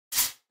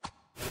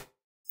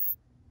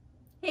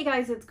Hey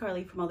guys, it's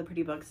Carly from All the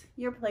Pretty Books,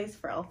 your place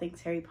for all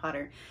things Harry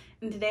Potter.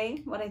 And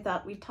today, what I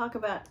thought we'd talk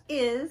about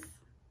is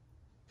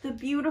the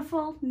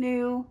beautiful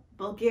new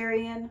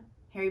Bulgarian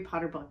Harry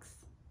Potter books.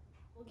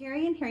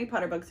 Bulgarian Harry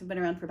Potter books have been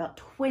around for about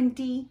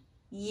 20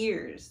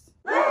 years.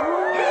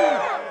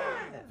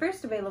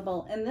 First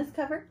available in this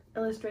cover,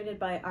 illustrated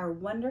by our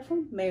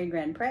wonderful Mary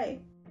Grand Pré.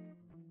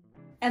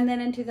 And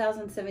then in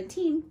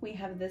 2017, we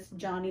have this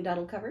Johnny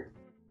Duddle cover.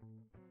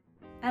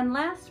 And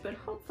last, but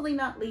hopefully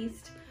not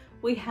least,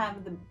 we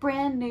have the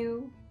brand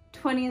new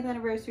 20th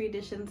anniversary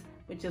editions,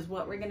 which is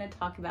what we're going to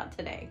talk about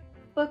today.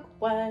 Book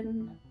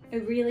 1. I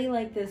really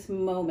like this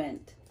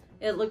moment.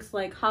 It looks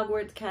like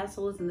Hogwarts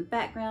Castle is in the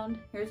background.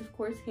 Here's, of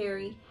course,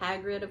 Harry,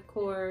 Hagrid, of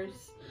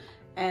course,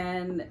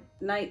 and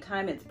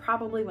nighttime. It's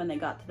probably when they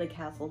got to the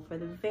castle for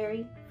the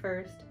very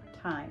first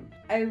time.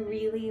 I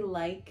really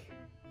like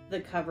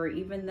the cover,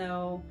 even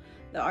though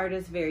the art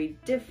is very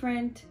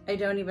different. I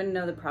don't even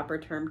know the proper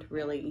term to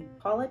really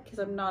call it because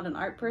I'm not an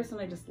art person.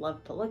 I just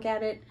love to look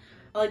at it.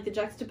 I like the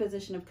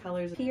juxtaposition of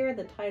colors. Here,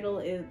 the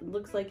title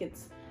looks like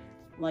it's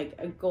like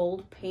a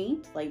gold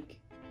paint. Like,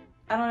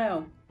 I don't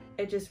know.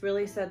 It just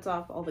really sets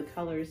off all the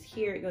colors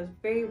here. It goes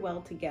very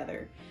well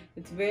together.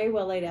 It's very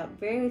well laid out,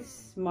 very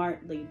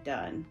smartly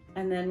done.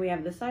 And then we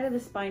have the side of the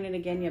spine, and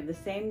again, you have the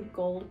same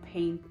gold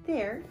paint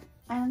there.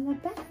 And the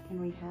back, and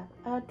we have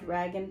a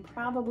dragon,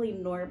 probably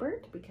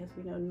Norbert, because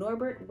we know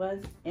Norbert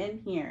was in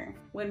here.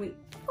 When we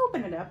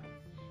open it up,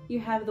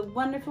 you have the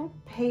wonderful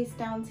paste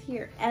downs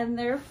here, and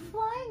they're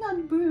flying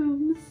on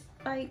brooms,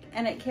 like,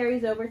 and it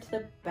carries over to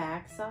the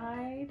back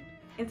side.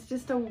 It's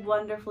just a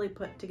wonderfully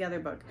put together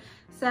book.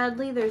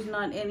 Sadly, there's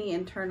not any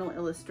internal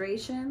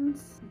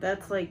illustrations.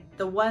 That's like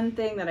the one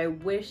thing that I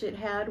wish it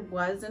had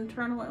was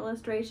internal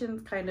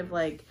illustrations, kind of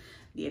like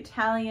the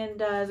Italian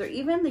does, or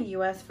even the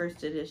US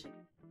first edition.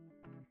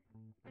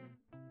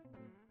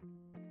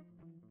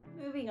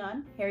 Moving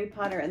on, Harry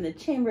Potter and the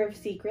Chamber of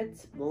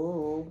Secrets.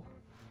 Whoa.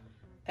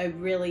 I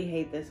really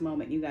hate this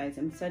moment, you guys.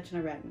 I'm such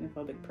an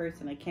arachnophobic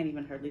person. I can't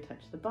even hardly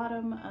touch the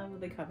bottom of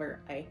the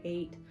cover. I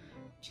hate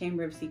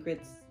Chamber of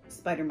Secrets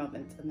spider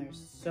moments, and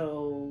there's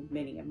so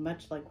many. I'm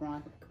much like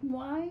Ron.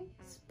 Why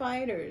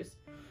spiders?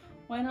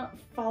 Why not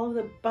follow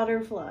the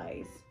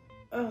butterflies?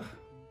 Ugh.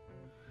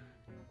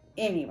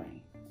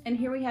 Anyway, and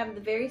here we have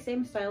the very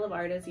same style of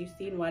art as you've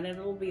seen one, and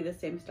it'll be the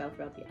same style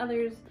throughout the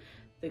others.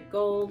 The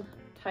gold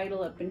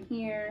title up in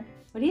here.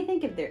 What do you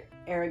think of their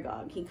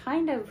Aragog? He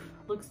kind of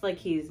looks like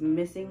he's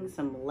missing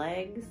some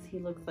legs. He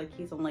looks like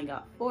he's only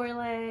got 4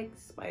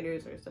 legs.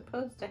 Spiders are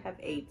supposed to have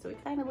 8, so he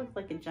kind of looks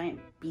like a giant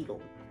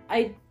beetle.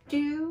 I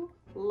do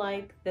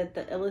like that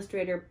the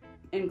illustrator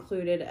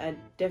included a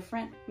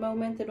different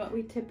moment than what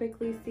we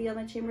typically see on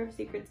the Chamber of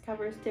Secrets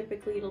covers.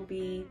 Typically it'll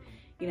be,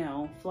 you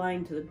know,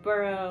 flying to the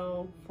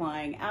burrow,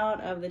 flying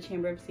out of the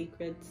Chamber of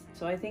Secrets.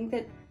 So I think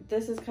that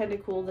this is kind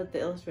of cool that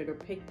the illustrator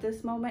picked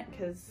this moment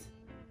because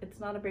it's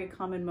not a very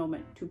common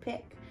moment to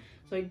pick.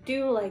 So I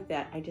do like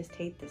that. I just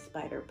hate the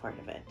spider part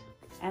of it.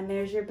 And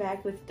there's your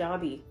bag with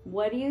Dobby.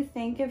 What do you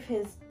think of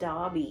his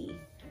Dobby?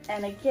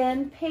 And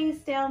again,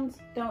 paste downs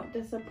don't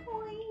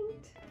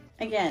disappoint.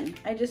 Again,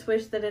 I just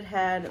wish that it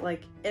had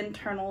like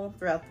internal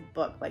throughout the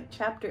book, like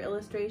chapter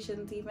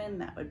illustrations even.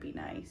 That would be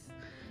nice.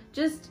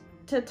 Just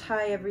to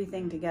tie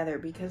everything together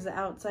because the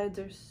outsides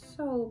are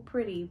so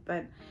pretty,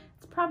 but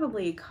it's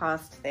probably a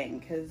cost thing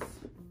because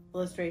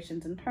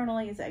illustrations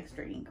internally is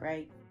extra ink,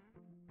 right?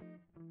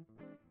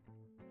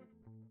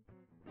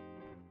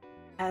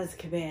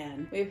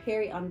 Azkaban. We have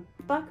Harry on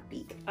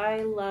Buckbeak.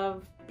 I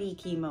love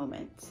beaky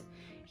moments.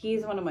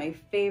 He's one of my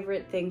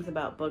favorite things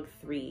about book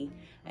 3.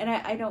 And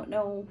I don't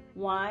know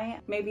why.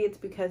 Maybe it's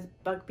because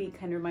Buckbeak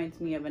kind of reminds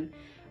me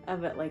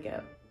of it like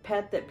a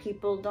pet that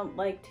people don't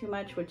like too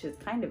much, which is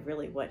kind of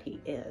really what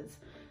he is.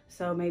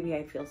 So maybe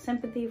I feel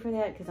sympathy for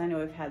that because I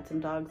know I've had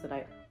some dogs that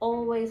I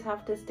always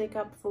have to stick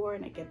up for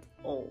and it gets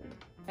old.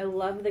 I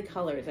love the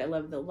colors. I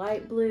love the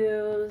light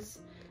blues,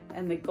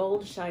 and the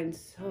gold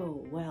shines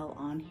so well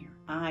on here,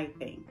 I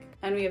think.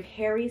 And we have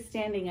Harry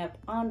standing up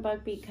on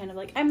Buckbeak, kind of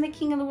like, I'm the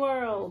king of the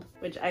world,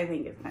 which I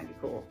think is kind of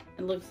cool.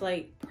 It looks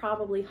like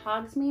probably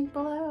Hogsmeade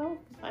below,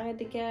 if I had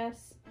to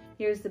guess.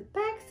 Here's the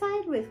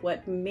backside with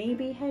what may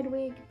be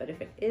Hedwig, but if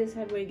it is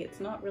Hedwig,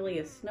 it's not really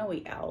a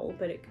snowy owl,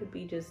 but it could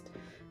be just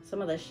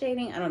some of the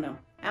shading. I don't know.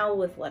 Owl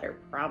with letter,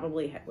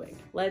 probably Hedwig.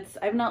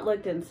 I've not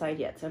looked inside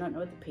yet, so I don't know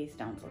what the paste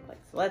downs look like.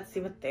 So let's see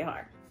what they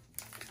are.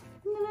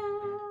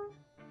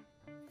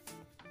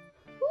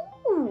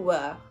 Ooh,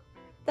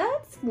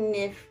 that's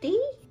nifty.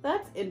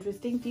 That's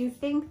interesting. Do you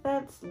think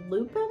that's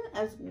Lupin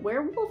as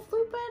werewolf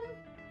Lupin?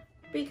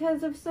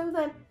 Because if so,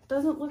 that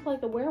doesn't look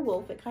like a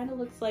werewolf. It kind of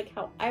looks like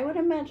how I would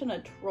imagine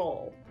a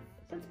troll.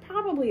 So it's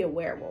probably a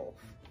werewolf.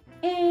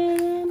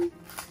 And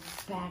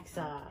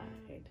backside.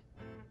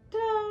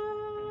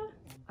 Ta-da!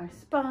 Our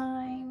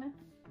spine.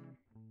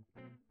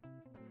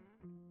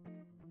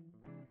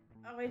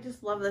 Oh, I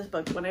just love this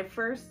book. When I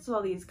first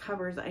saw these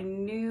covers, I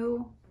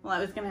knew, well, I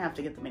was gonna have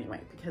to get them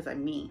anyway because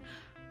I'm me.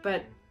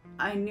 But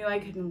I knew I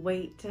couldn't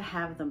wait to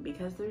have them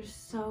because they're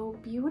so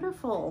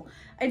beautiful.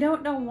 I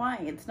don't know why.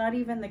 It's not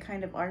even the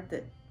kind of art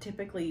that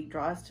typically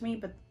draws to me,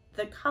 but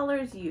the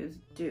colors used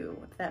do,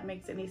 if that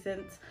makes any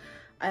sense.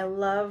 I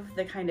love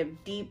the kind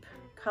of deep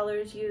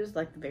colors used,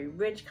 like the very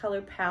rich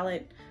color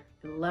palette.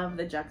 I love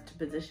the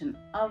juxtaposition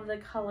of the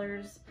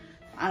colors.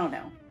 I don't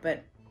know,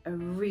 but I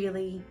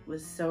really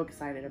was so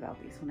excited about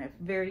these when I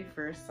very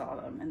first saw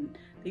them, and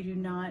they do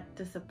not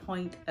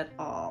disappoint at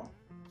all.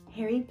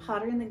 Harry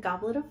Potter and the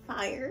Goblet of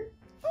Fire.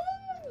 Oh,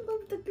 I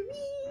love the green.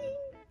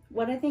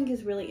 What I think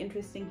is really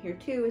interesting here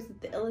too is that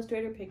the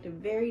illustrator picked a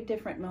very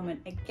different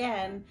moment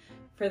again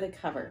for the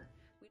cover.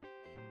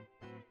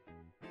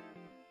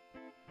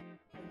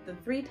 The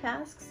 3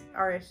 tasks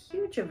are a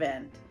huge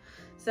event.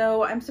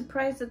 So I'm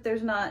surprised that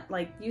there's not,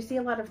 like, you see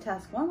a lot of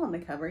task 1 on the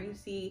cover. You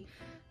see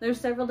there's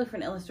several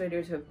different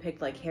illustrators who have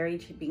picked like Harry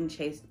being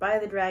chased by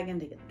the dragon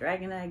to get the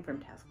dragon egg from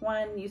task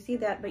 1. You see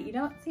that, but you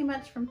don't see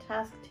much from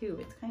task 2.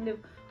 It's kind of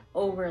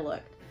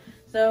overlooked.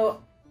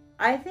 So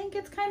I think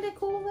it's kind of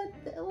cool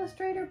that the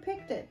illustrator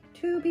picked it,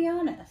 to be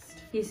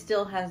honest. He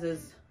still has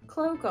his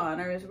cloak on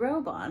or his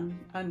robe on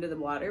under the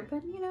water,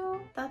 but you know,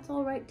 that's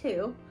all right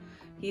too.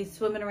 He's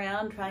swimming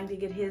around trying to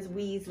get his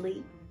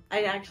Weasley.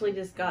 I actually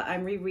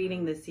I'm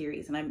rereading this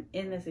series and I'm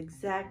in this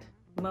exact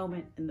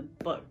moment in the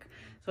book.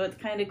 So it's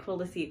kind of cool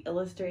to see it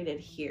illustrated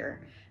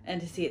here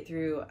and to see it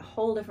through a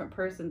whole different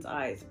person's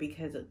eyes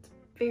because it's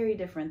very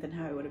different than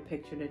how I would have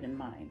pictured it in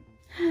mine.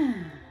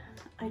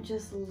 I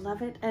just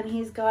love it. And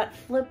he's got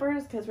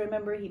flippers because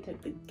remember he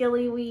took the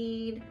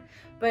gillyweed.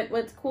 But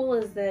what's cool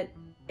is that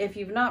if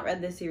you've not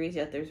read this series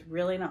yet, there's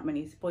really not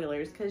many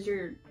spoilers because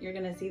you're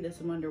gonna see this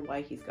and wonder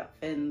why he's got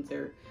fins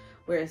or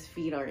where his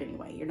feet are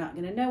anyway. You're not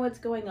gonna know what's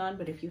going on,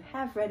 but if you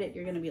have read it,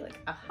 you're gonna be like,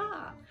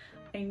 aha,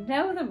 I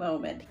know the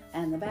moment.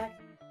 And the back.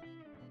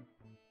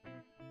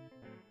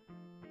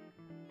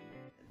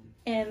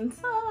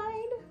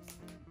 Inside.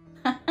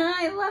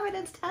 I love it,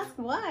 it's task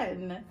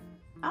 1.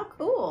 How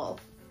cool.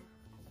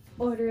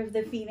 Order of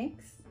the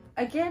Phoenix.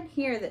 Again,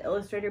 here the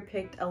illustrator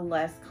picked a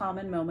less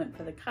common moment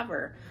for the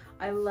cover.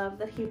 I love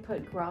that he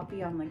put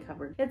Groppy on the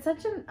cover. It's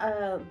such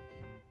an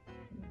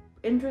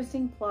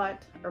interesting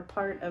plot or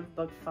part of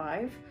book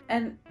 5,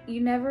 and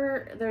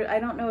I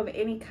don't know of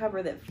any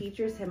cover that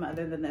features him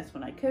other than this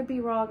one. I could be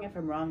wrong. If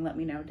I'm wrong, let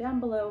me know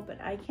down below,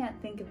 but I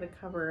can't think of a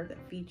cover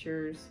that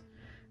features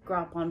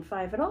Gropp on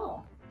 5 at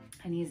all.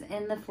 And he's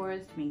in the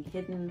forest being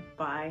hidden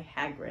by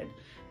Hagrid.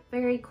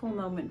 Very cool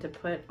moment to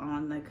put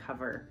on the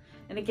cover.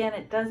 And again,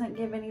 it doesn't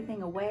give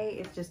anything away.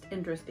 It's just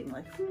interesting,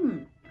 like,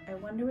 I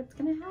wonder what's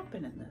gonna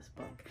happen in this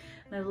book.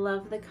 And I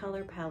love the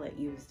color palette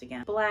used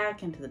again.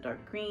 Black into the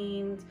dark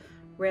greens,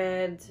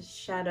 reds,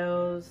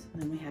 shadows.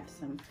 And then we have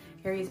some,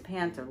 Harry's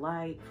pants are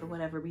light for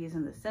whatever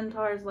reason. The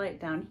centaur's light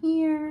down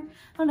here.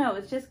 Oh no,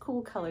 it's just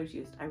cool colors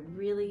used. I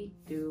really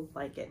do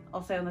like it.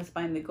 Also on the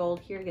spine, the gold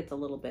here gets a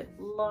little bit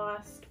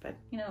lost, but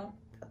you know,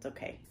 that's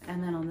okay.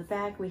 And then on the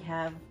back we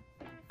have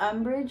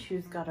Umbridge,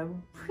 who's got a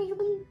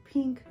really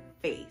pink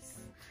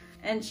face.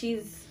 And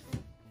she's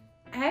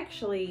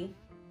actually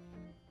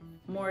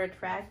more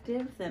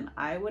attractive than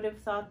I would have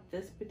thought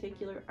this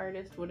particular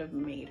artist would have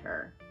made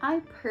her.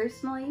 I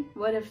personally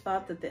would have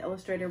thought that the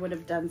illustrator would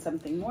have done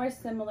something more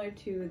similar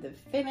to the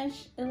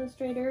Finnish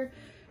illustrator,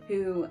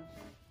 who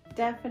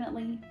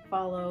definitely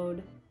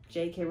followed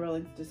J.K.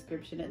 Rowling's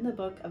description in the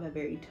book of a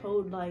very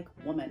toad-like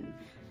woman.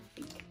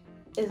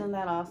 Isn't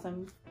that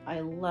awesome? I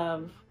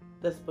love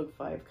this book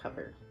 5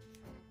 cover.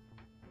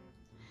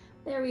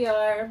 There we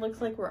are.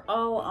 Looks like we're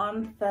all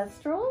on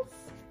Thestrals.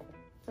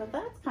 So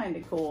that's kind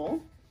of cool.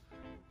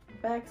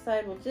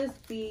 Backside will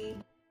just be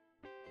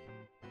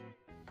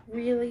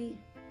really,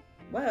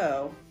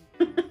 whoa.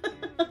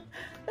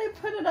 They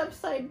put it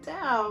upside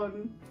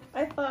down.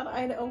 I thought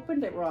I'd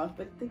opened it wrong,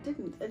 but they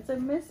didn't. It's a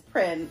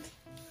misprint.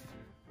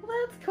 Well,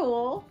 that's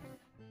cool.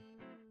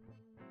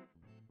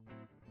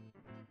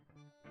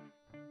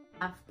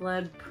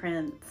 Half-blood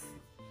prints.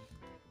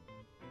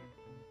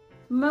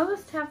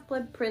 Most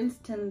half-blood prints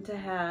tend to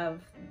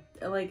have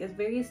like a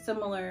very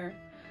similar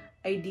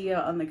idea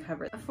on the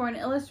cover. For an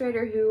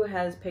illustrator who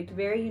has picked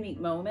very unique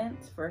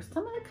moments for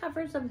some of the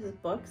covers of his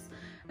books,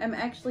 I'm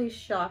actually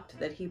shocked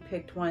that he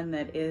picked one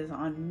that is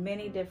on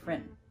many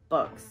different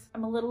books.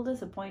 I'm a little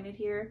disappointed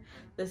here.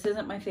 This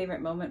isn't my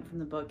favorite moment from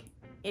the book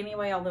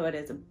anyway, although it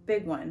is a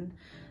big one.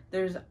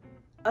 There's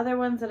other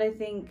ones that I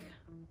think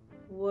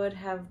would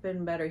have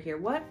been better here.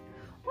 Well,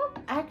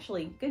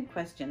 actually, good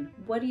question.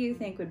 What do you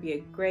think would be a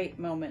great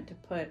moment to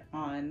put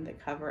on the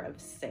cover of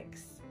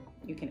 6?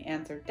 You can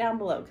answer down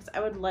below because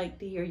I would like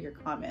to hear your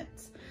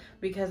comments,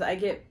 because I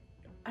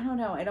don't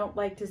know, I don't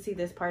like to see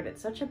this part.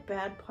 It's such a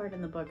bad part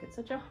in the book. It's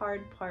such a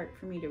hard part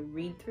for me to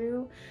read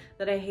through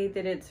that I hate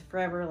that it's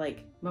forever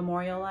like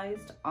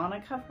memorialized on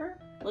a cover.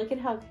 Look at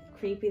how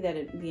creepy that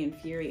the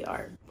Inferi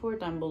are. Poor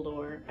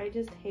Dumbledore. I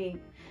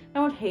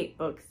don't hate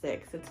book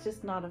 6. It's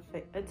just not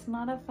it's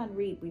not a fun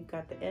read. We've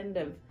got the end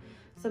of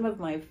some of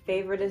my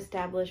favorite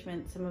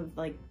establishments, some of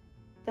like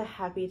the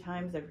happy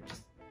times that are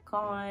just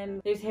gone.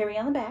 There's Harry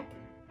on the back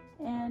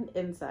and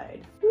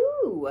inside.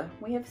 Ooh, Ooh,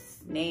 we have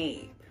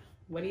Snape.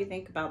 What do you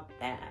think about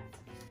that?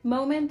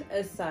 Moment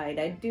aside,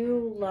 I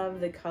do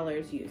love the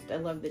colors used. I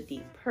love the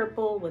deep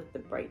purple with the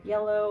bright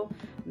yellow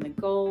and the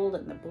gold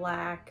and the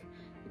black,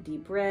 the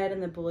deep red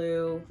and the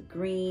blue, the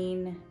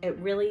green.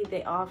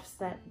 They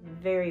offset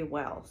very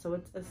well. So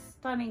it's a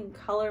stunning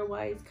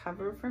color-wise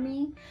cover for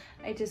me.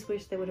 I just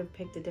wish they would have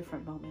picked a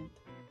different moment.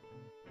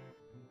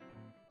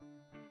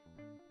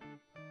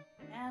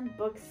 And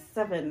book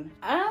 7.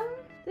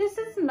 This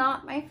is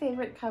not my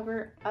favorite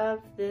cover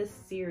of this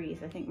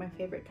series. I think my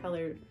favorite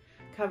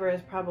cover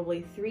is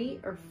probably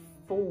 3 or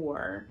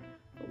 4.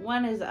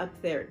 1 is up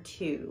there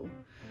too.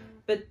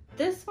 But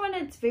this one,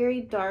 it's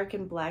very dark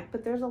and black,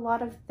 but there's a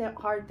lot of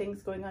hard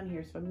things going on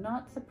here. So I'm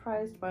not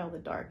surprised by all the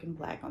dark and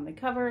black on the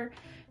cover.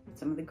 And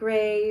some of the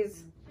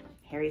grays.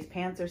 Harry's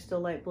pants are still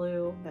light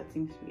blue. That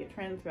seems to be a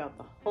trend throughout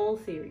the whole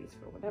series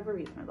for whatever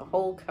reason, or the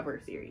whole cover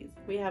series.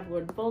 We have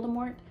Lord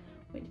Voldemort,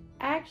 which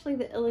actually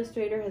the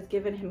illustrator has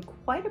given him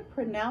quite a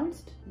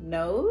pronounced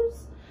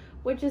nose,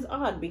 which is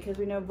odd because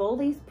we know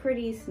Voldy's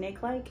pretty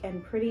snake-like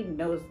and pretty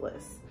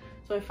noseless.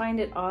 So I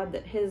find it odd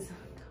that his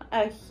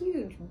a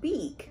huge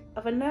beak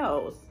of a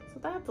nose. So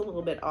that's a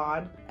little bit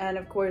odd. And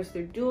of course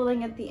they're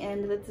dueling at the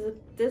end.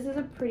 This is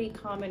a pretty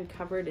common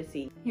cover to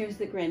see. Here's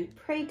the Grand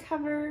Prix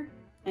cover.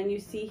 And you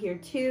see here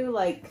too,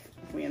 like,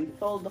 we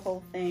unfold the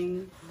whole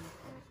thing.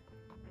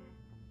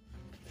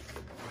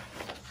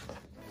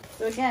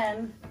 So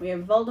again, we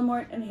have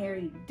Voldemort and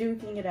Harry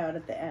duking it out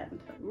at the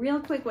end. Real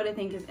quick, what I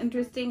think is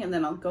interesting, and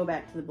then I'll go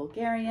back to the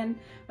Bulgarian.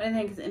 What I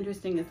think is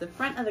interesting is the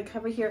front of the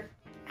cover here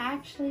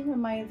actually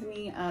reminds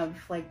me of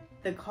like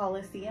the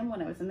Colosseum, when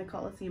I was in the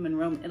Colosseum in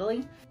Rome,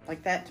 Italy.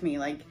 Like that to me,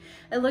 like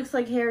it looks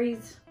like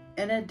Harry's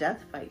in a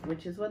death fight,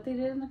 which is what they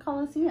did in the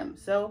Colosseum.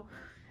 So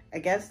I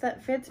guess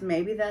that fits.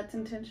 Maybe that's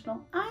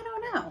intentional. I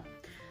don't know.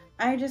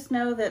 I just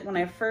know that when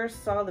I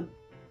first saw the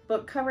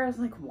book cover, I was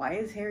like, why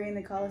is Harry in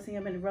the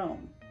Colosseum in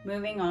Rome?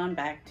 Moving on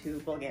back to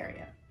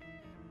Bulgaria.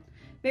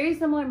 Very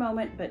similar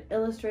moment, but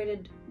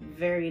illustrated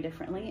very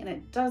differently, and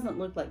it doesn't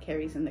look like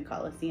Harry's in the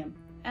Colosseum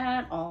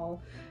at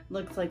all.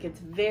 Looks like it's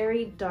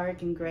very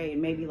dark and gray,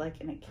 and maybe like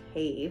in a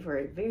cave or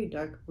a very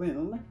dark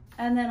room.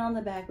 And then on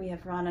the back we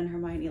have Ron and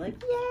Hermione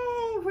like,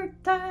 yay, we're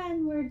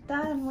done,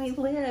 we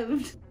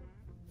lived.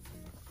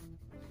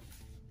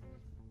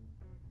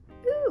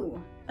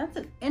 Ooh, that's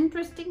an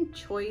interesting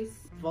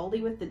choice.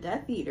 Voldy with the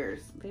Death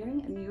Eaters, very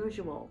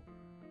unusual.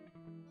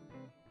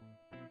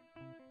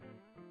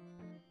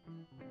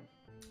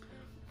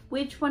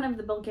 Which one of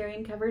the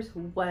Bulgarian covers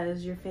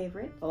was your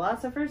favorite?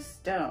 Philosopher's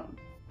Stone,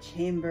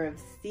 Chamber of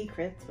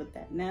Secrets with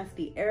that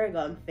nasty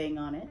Aragog thing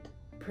on it,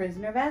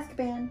 Prisoner of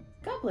Azkaban,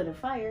 Goblet of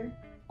Fire,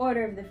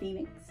 Order of the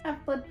Phoenix,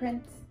 Half-Blood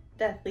Prince,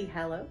 Deathly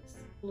Hallows.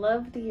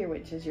 Love to hear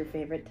which is your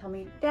favorite. Tell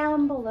me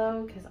down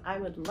below because I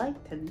would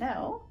like to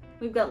know.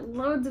 We've got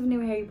loads of new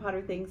Harry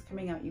Potter things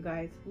coming out, you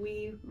guys.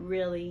 We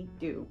really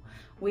do.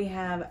 We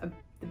have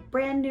the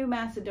brand new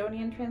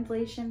Macedonian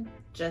translation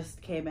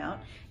just came out.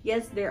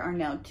 Yes, there are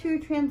now 2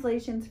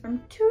 translations from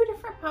 2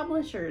 different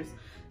publishers.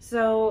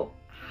 So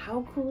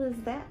how cool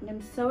is that? And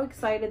I'm so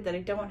excited that I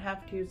don't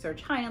have to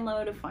search high and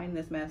low to find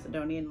this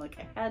Macedonian like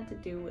I had to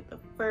do with the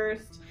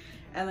first.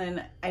 And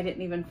then I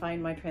didn't even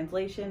find my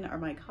translation or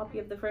my copy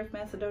of the first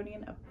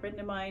Macedonian. A friend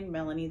of mine,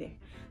 Melanie,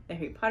 the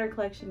Harry Potter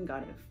collection,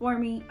 got it for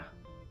me.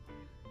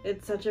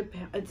 It's such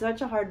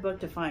a hard book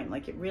to find.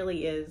 Like, it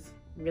really is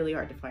really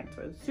hard to find.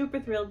 So I was super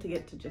thrilled to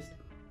get to just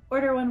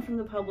order one from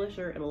the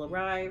publisher. It'll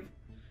arrive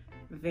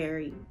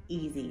very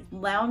easy.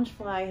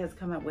 Loungefly has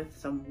come up with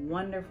some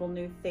wonderful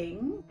new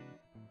things.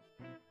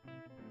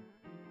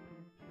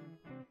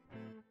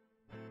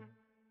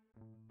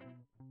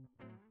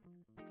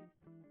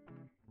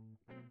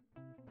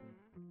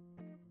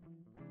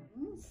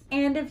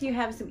 And if you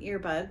have some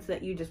earbuds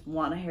that you just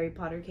want a Harry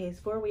Potter case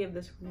for, we have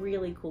this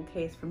really cool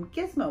case from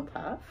Gizmo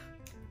Puff.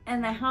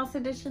 And the House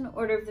Edition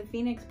Order of the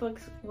Phoenix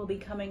books will be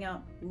coming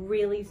out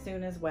really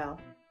soon as well.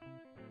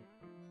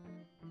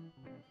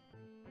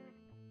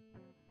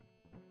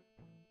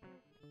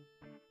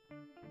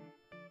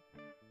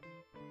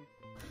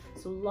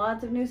 So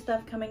lots of new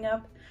stuff coming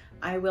up.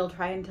 I will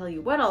try and tell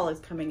you what all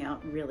is coming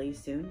out really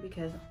soon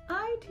because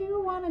I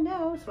do want to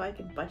know so I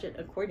can budget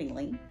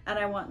accordingly. And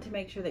I want to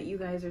make sure that you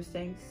guys are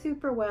staying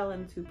super well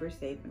and super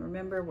safe. And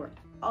remember, we're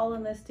all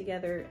in this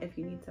together. If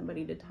you need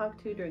somebody to talk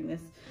to during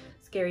this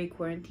scary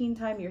quarantine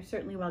time, you're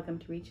certainly welcome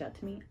to reach out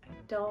to me. I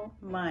don't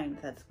mind.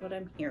 That's what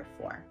I'm here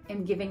for.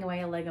 I'm giving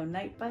away a Lego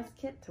Night Bus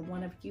kit to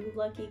one of you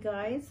lucky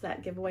guys.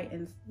 That giveaway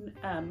ends,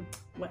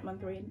 what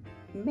month are we in?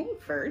 May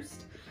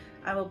 1st.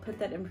 I will put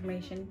that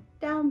information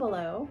down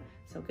below,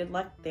 so good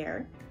luck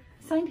there.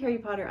 Signed Harry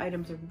Potter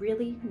items are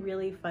really,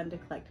 really fun to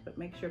collect, but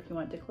make sure if you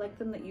want to collect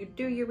them that you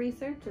do your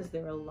research, as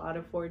there are a lot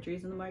of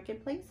forgeries in the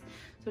marketplace.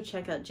 So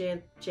check out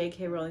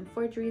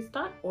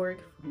jkrowlingforgeries.org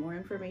for more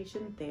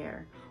information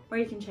there. Or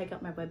you can check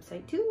out my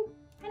website too,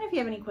 And if you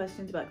have any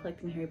questions about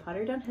collecting Harry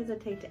Potter, don't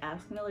hesitate to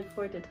ask, and I look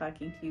forward to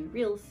talking to you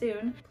real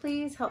soon.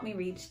 Please help me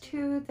reach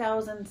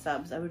 2,000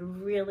 subs. I would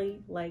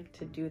really like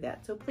to do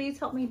that. So please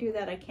help me do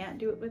that. I can't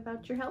do it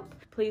without your help.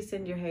 Please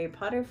send your Harry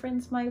Potter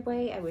friends my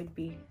way. I would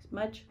be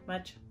much,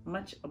 much,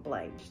 much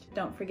obliged.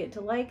 Don't forget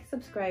to like,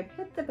 subscribe,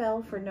 hit the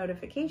bell for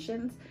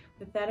notifications.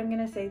 With that, I'm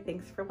going to say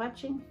thanks for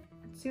watching.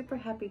 Super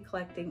happy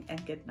collecting,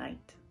 and good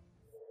night.